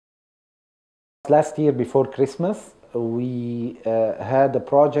Last year before Christmas, we had a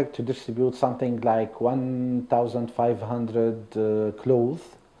project to distribute something like 1,500 clothes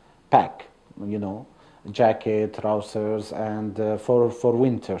pack, you know, jacket, trousers, and for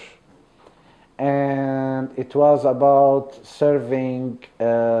winter. And it was about serving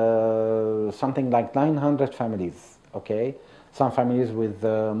something like 900 families, okay? Some families with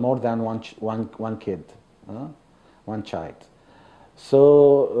more than one kid, one child.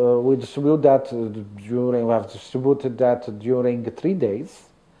 So we distribute that we have distributed that during 3 days.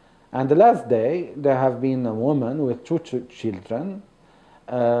 And the last day, there have been a woman with two children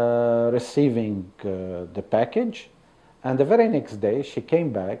receiving the package. And the very next day, she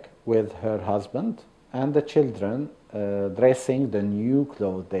came back with her husband and the children dressing the new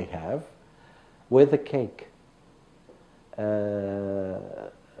clothes they have with a cake,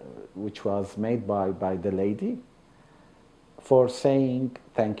 which was made by the lady, for saying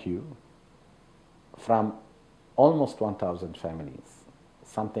thank you from almost 1,000 families,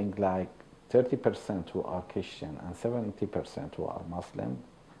 something like 30% who are Christian and 70% who are Muslim.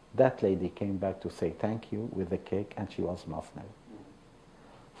 That lady came back to say thank you with the cake, and she was Muslim.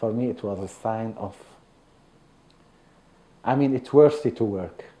 For me, it was a sign of, I mean, it's worthy to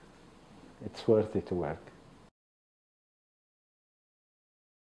work. It's worthy to work.